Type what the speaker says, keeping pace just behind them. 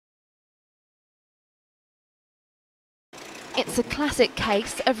It's a classic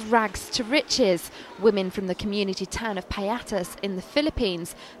case of rags to riches. Women from the community town of Payatas in the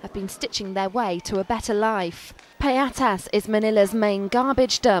Philippines have been stitching their way to a better life. Payatas is Manila's main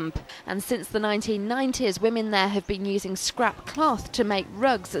garbage dump, and since the 1990s, women there have been using scrap cloth to make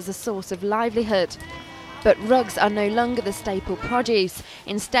rugs as a source of livelihood. But rugs are no longer the staple produce.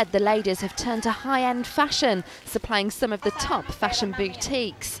 Instead, the ladies have turned to high-end fashion, supplying some of the top fashion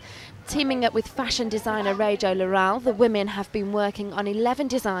boutiques. Teaming up with fashion designer Rajo Laral, the women have been working on 11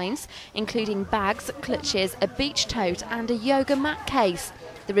 designs, including bags, clutches, a beach tote and a yoga mat case.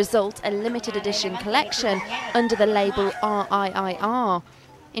 The result, a limited edition collection under the label RIIR.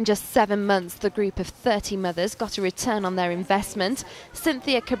 In just 7 months, the group of 30 mothers got a return on their investment.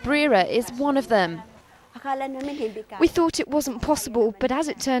 Cynthia Cabrera is one of them. We thought it wasn't possible, but as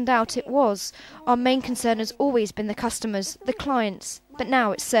it turned out, it was. Our main concern has always been the customers, the clients. But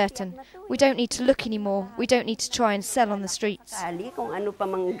now it's certain. We don't need to look anymore. We don't need to try and sell on the streets.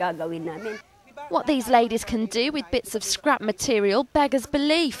 What these ladies can do with bits of scrap material beggars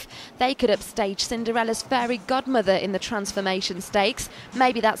belief. They could upstage Cinderella's fairy godmother in the Transformation Stakes.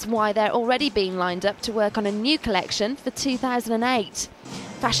 Maybe that's why they're already being lined up to work on a new collection for 2008.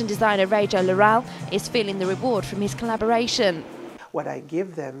 Fashion designer Rajo Laral is feeling the reward from his collaboration. What I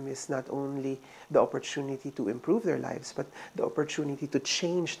give them is not only the opportunity to improve their lives, but the opportunity to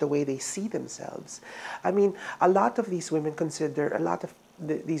change the way they see themselves. I mean, a lot of these women consider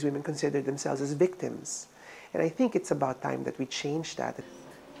themselves as victims. And I think it's about time that we change that.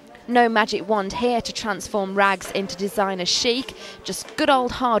 No magic wand here to transform rags into designer chic, just good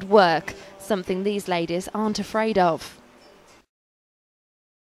old hard work, something these ladies aren't afraid of.